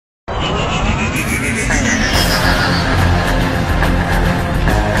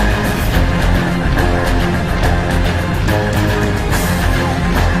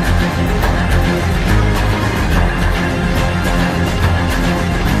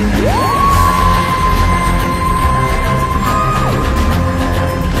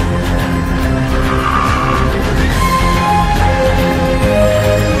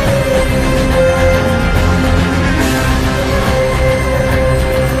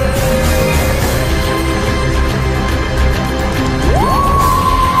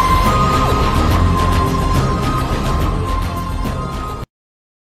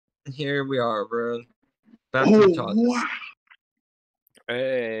here we are, Rune. Back to the talk. Wow.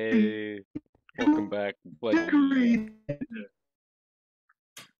 Hey, welcome back, buddy. Decorated.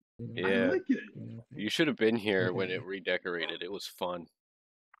 Yeah, I like it. you should have been here when it redecorated. It was fun.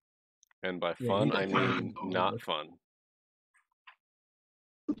 And by Yeah, fun, you I definitely mean did. not fun.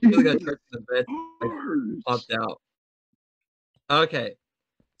 Really got tricked in the bed. Popped out. Okay.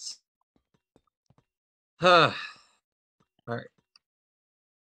 All right.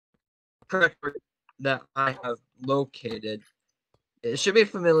 Correct that I have located. It should be a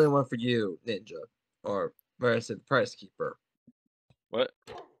familiar one for you, Ninja, or where I said Price Keeper. What?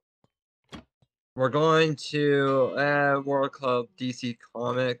 We're going to World Club DC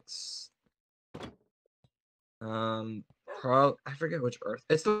Comics. I forget which Earth.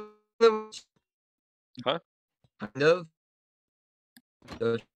 It's the Huh? Kind of.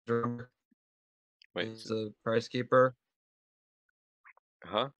 Wait. It's a Price Keeper.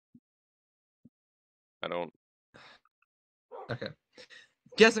 Huh? I don't. Okay.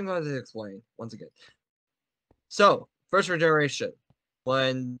 Guess I'm going to explain once again. So, first regeneration.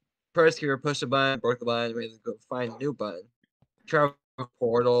 When Price Keeper pushed a button, broke the button, we had to go find a new button. Travel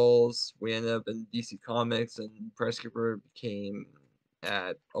portals. We ended up in DC Comics, and Price Keeper became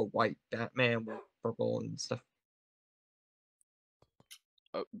a white Batman with purple and stuff.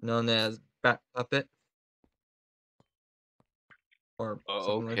 Known as Batpuppet. Or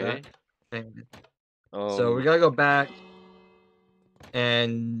something like that. So we gotta go back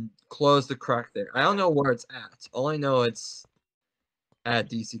and close the crack there. I don't know where it's at. All I know it's at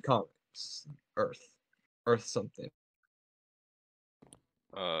DC Comics. Earth something.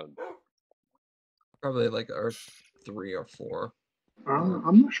 Probably like Earth 3 or 4.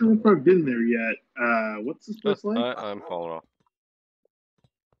 I'm not sure if I've been there yet. What's this place like? I'm falling off.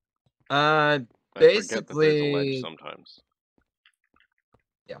 Basically, I forget that there's a ledge sometimes.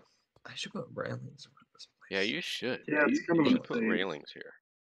 Yeah, I should put railings around this place. Yeah, you should. Yeah, it's kind of you a should put railings here.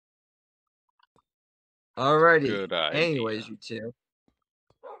 Alrighty. Good idea. Anyways, you two.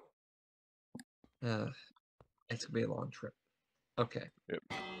 It's gonna be a long trip. Okay. Yep.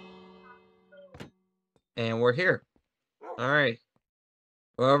 And we're here. Alright.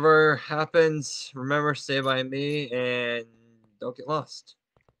 Whatever happens, remember, stay by me and don't get lost.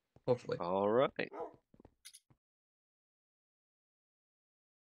 Hopefully. Alright.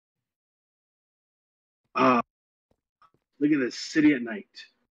 Look at this city at night.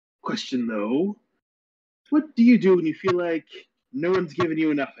 Question though, what do you do when you feel like no one's giving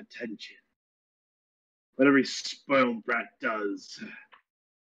you enough attention? What every spoiled brat does.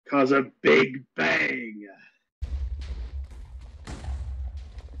 Cause a big bang.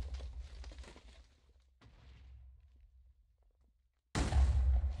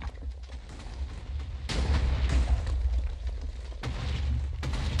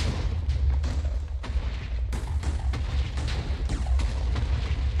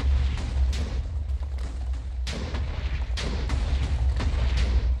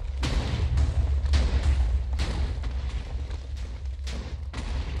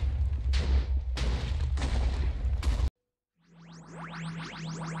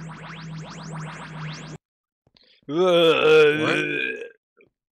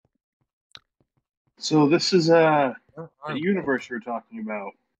 So this is the universe you're talking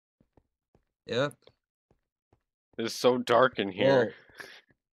about. Yep. It's so dark in here.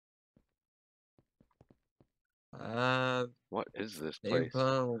 What is this place?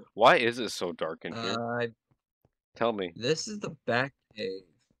 Why is it so dark in here? Tell me. This is the back cave.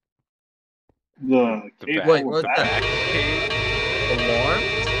 The cave? Wait, what's that? Alarm?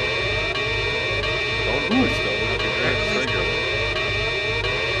 Don't do it, though.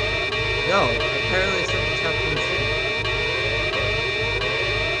 No, apparently something's happening.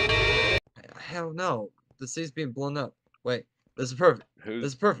 Hell no. The city's being blown up. Wait, this is perfect. This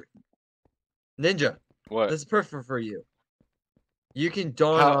is perfect. Ninja. What? This is perfect for you. You can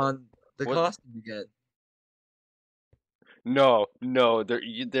don on the costume again. No,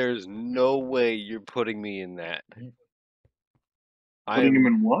 there's no way you're putting me in that. Putting him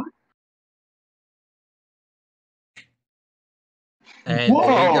in what? And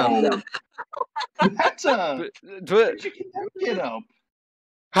whoa! There you go. That's a... Where'd you get up?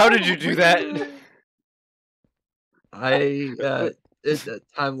 How did you do that? It's a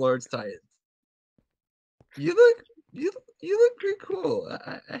Time Lord's Titans. You look pretty cool.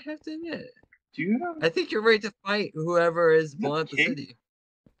 I have to admit. Do you have... I think you're ready to fight whoever is blowing up the city.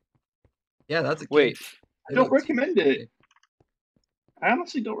 Yeah, that's a cape. Wait. I don't recommend it. I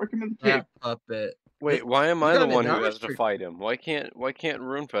honestly don't recommend the cape. Puppet. Wait, why am I the one who has to fight him? Why can't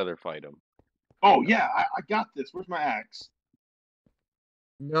Runefeather fight him? Oh yeah, I got this. Where's my axe?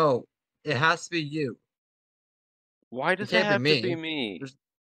 No, It has to be you. Why does it have to be me?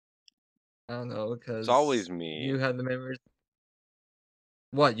 I don't know, because it's always me. You have the memories.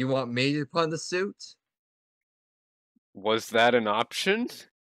 What, you want me to put on the suit? Was that an option?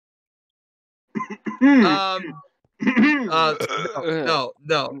 No.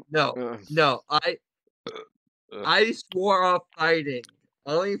 I swore off fighting.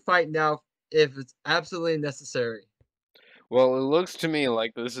 I only fight now if it's absolutely necessary. Well, it looks to me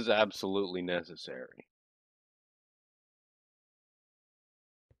like this is absolutely necessary.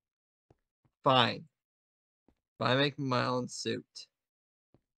 Fine. But I make my own suit.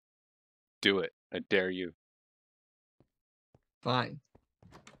 Do it. I dare you. Fine.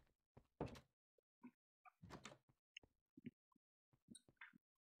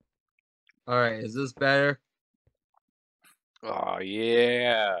 Alright, is this better? Oh,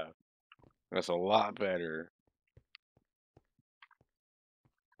 yeah. That's a lot better.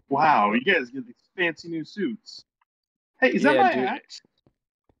 Wow, you guys get these fancy new suits. Hey, is that my hat?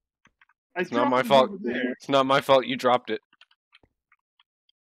 It's not my fault. It's not my fault you dropped it.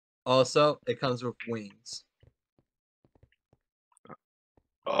 Also, it comes with wings.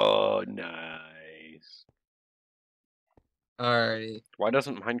 Oh, nice. Alrighty. Why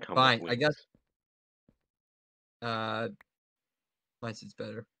doesn't mine come with wings? I guess. My suit's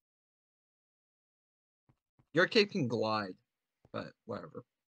better. Your cape can glide, but whatever.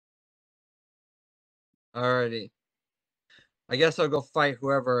 Alrighty. I guess I'll go fight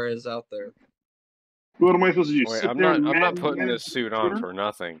whoever is out there. What am I supposed to do? Wait, I'm not putting this suit on for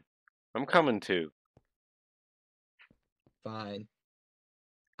nothing. I'm coming too. Fine.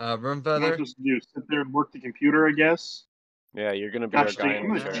 Room What am I feather? supposed to do? Sit there and work the computer, I guess? Yeah, you're gonna be our guy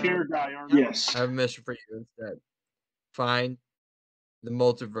in the I'm a chair. chair guy, aren't I? Yes. I have a mission for you instead. Find the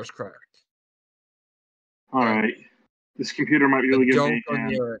multiverse craft. Alright. This computer might be able to get don't go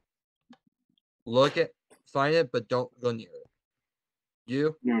near it. Find it, but don't go near it.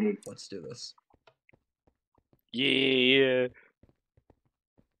 You? Noted. Let's do this. Yeah.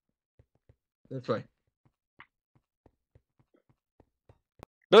 This way.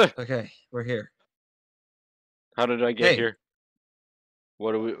 Ugh. Okay, we're here. How did I get here?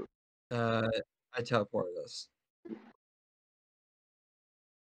 What do we... I teleported us.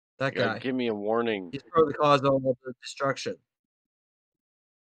 That guy. guy. Give me a warning. He's probably caused all the destruction.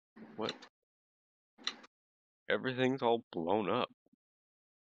 What? Everything's all blown up.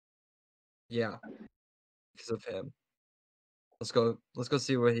 Yeah. Because of him. Let's go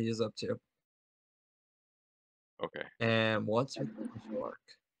see what he is up to. Okay. And what's your mark?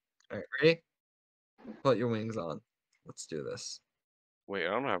 Alright, ready? Put your wings on. Let's do this. Wait, I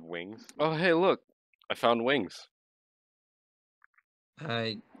don't have wings. Oh, hey, look. I found wings.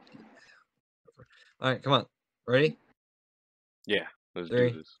 Alright, come on. Ready? Yeah, let's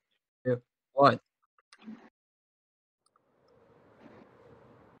 3, do this. 2, 1.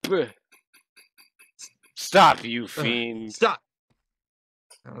 Stop, you fiend. Stop!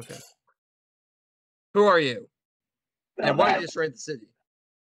 Okay. Who are you? And why did you destroy the city?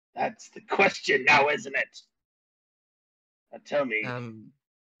 That's the question now, isn't it? Now tell me,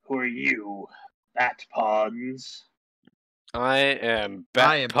 who are you, Batpawns? I am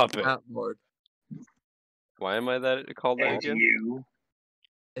Batpuppet. Batlord. Why am I called that again? You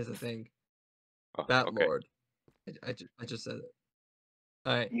is a thing. Oh, Batlord. Okay. I just said it.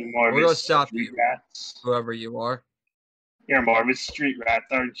 Alright. We're gonna stop you. Rats. Whoever you are. You're more of a street rat,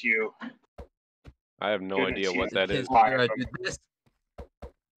 aren't you? I have no idea what that is. I do this.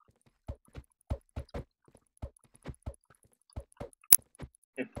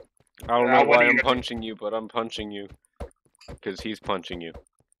 I don't know why I'm punching you, but I'm punching you. Because he's punching you.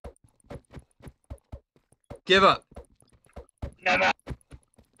 Give up. No.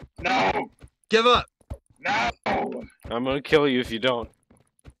 No. Give up. No. I'm gonna kill you if you don't.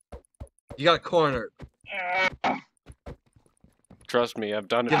 You got cornered. Trust me, I've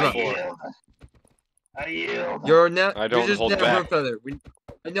done it before. I yield. You're not. I don't hold back. Room feather.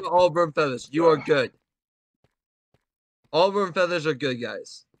 I know all room feathers. You are good. All room feathers are good,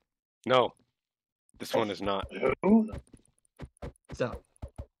 guys. No. This one is not. Stop.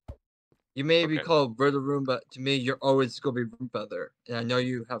 You may be called bird of room, but to me, you're always going to be room feather. And I know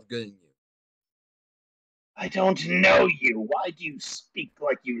you have good in you. I don't know you. Why do you speak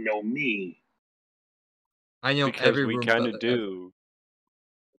like you know me? I know because every we room kind feather. of do.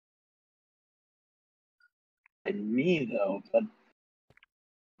 And me, though. But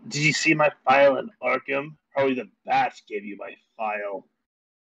did you see my file in Arkham? Probably the bats gave you my file.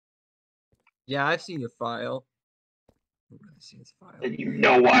 Yeah, I've seen your file. I've really seen his file. And you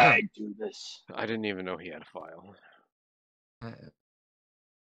know why I do this. I didn't even know he had a file.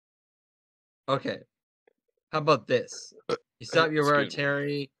 Okay. How about this? You stop your Excuse me.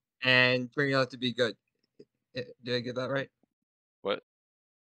 Terry and bring it out to be good. Did I get that right? What?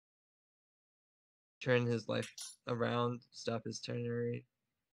 Turn his life around, stop his ternary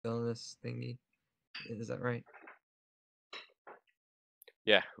illness thingy. Is that right?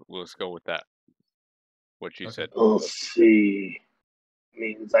 Yeah, let's go with that. What you said. We'll see.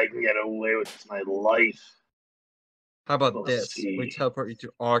 Means I can get away with my life. How about this? See. We teleport you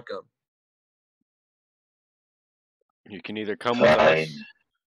to Arkham. You can either come with us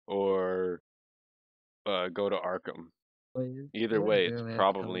or go to Arkham. Either way, it's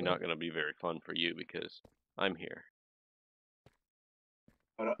probably not going to be very fun for you because I'm here.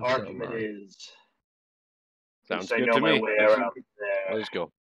 But Arkham it is. Sounds good to me. Let's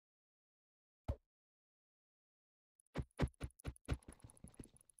go.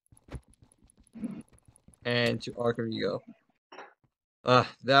 And to Arkham you go.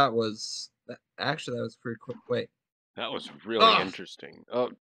 That was pretty quick. Wait. That was really interesting.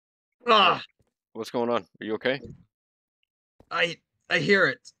 What's going on? Are you okay? I hear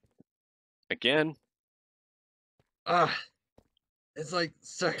it. Again? It's like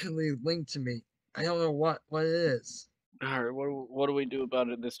secondly linked to me. I don't know what it is. All right, what do we do about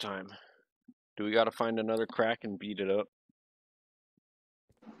it this time? Do we got to find another crack and beat it up?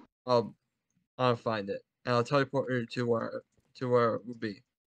 I'll find it, and I'll teleport you to where it will be.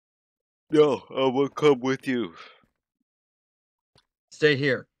 No, I will come with you. Stay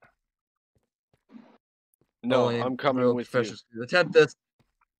here. No, I'm coming with you. Attempt this.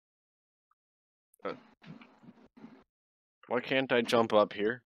 Why can't I jump up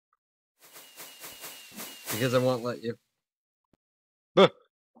here? Because I won't let you.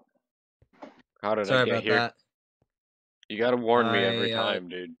 How did I get here? That. You gotta warn me every time,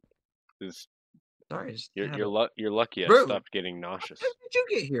 dude. Sorry, you're lucky I stopped getting nauseous. How did you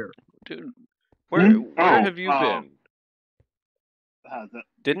get here, dude? Where have you been?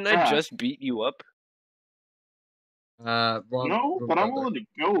 Didn't I just beat you up? No, but I'm willing to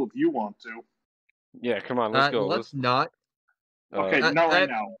go if you want to. Yeah, come on, let's go. Let's not. Okay, not right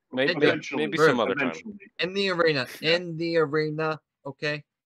now. Maybe some other time. In the arena. Yeah. In the arena. Okay.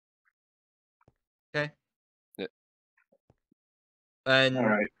 Okay. Yeah. And all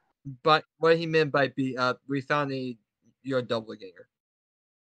right. But what he meant by we found your doppelganger.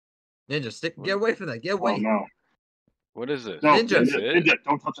 Ninja, get away from that. Get away. Oh no. What is this? No, Ninja,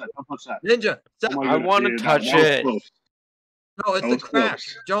 don't touch that. Don't touch that. Ninja, stop. I want to touch it. No, it's the crack.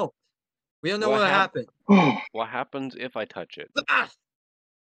 Don't. We don't know what happened. What happens if I touch it?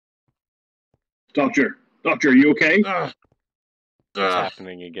 Doctor, are you okay? What's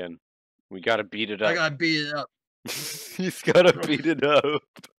happening again? We gotta beat it up. I gotta beat it up. He's gotta beat it up.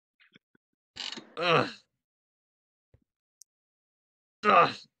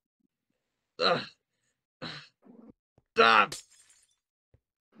 Stop.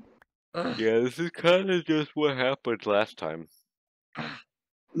 Yeah, this is kind of just what happened last time.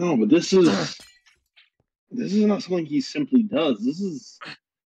 No, but this is not something he simply does. This is.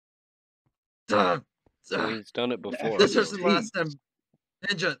 Well, he's done it before. This hurts the last time.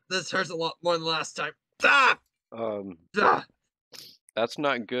 Ninja, this hurts a lot more than last time. That's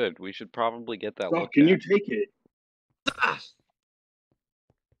not good. We should probably get that looked at. Can you take it?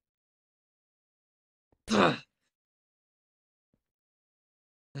 Do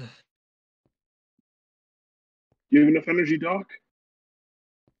you have enough energy, Doc?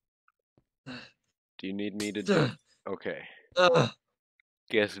 Do you need me to do? Okay.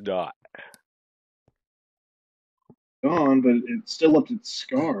 Guess not. Gone, but it's still left its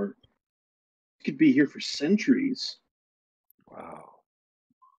scar. It could be here for centuries. Wow.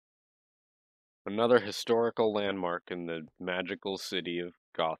 Another historical landmark in the magical city of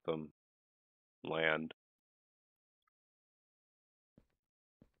Gotham land.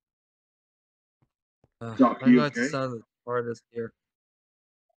 Doc, I'm you going okay? to sound the hardest here.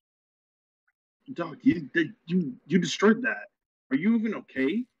 Doc, you destroyed that. Are you even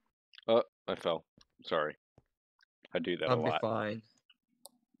okay? I fell. Sorry. I do that a lot. I'll be fine.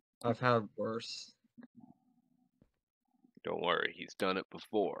 I've had worse. Don't worry, he's done it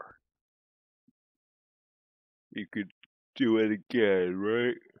before. You could do it again,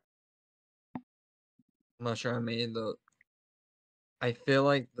 right? I'm not sure I made the. I feel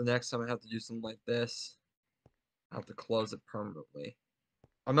like the next time I have to do something like this, I have to close it permanently.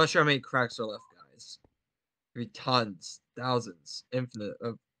 I'm not sure how many cracks are left, guys. Maybe tons, thousands, infinite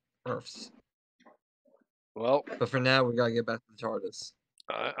of Earths. Well, but for now, we gotta get back to the TARDIS.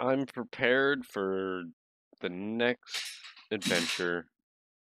 I'm prepared for the next adventure.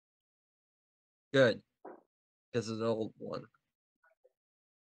 Good. Because it's an old one.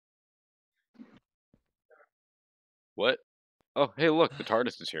 What? Oh, hey, look, the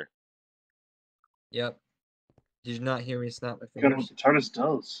TARDIS is here. Yep. Did you not hear me snap my Kind of fingers? what the TARDIS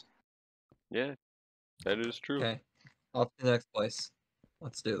does. Yeah, that is true. Okay. Off to the next place.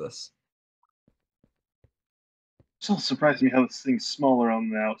 Let's do this. Still surprised me how this thing's smaller on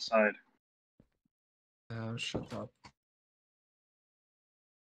the outside. Oh, shut up.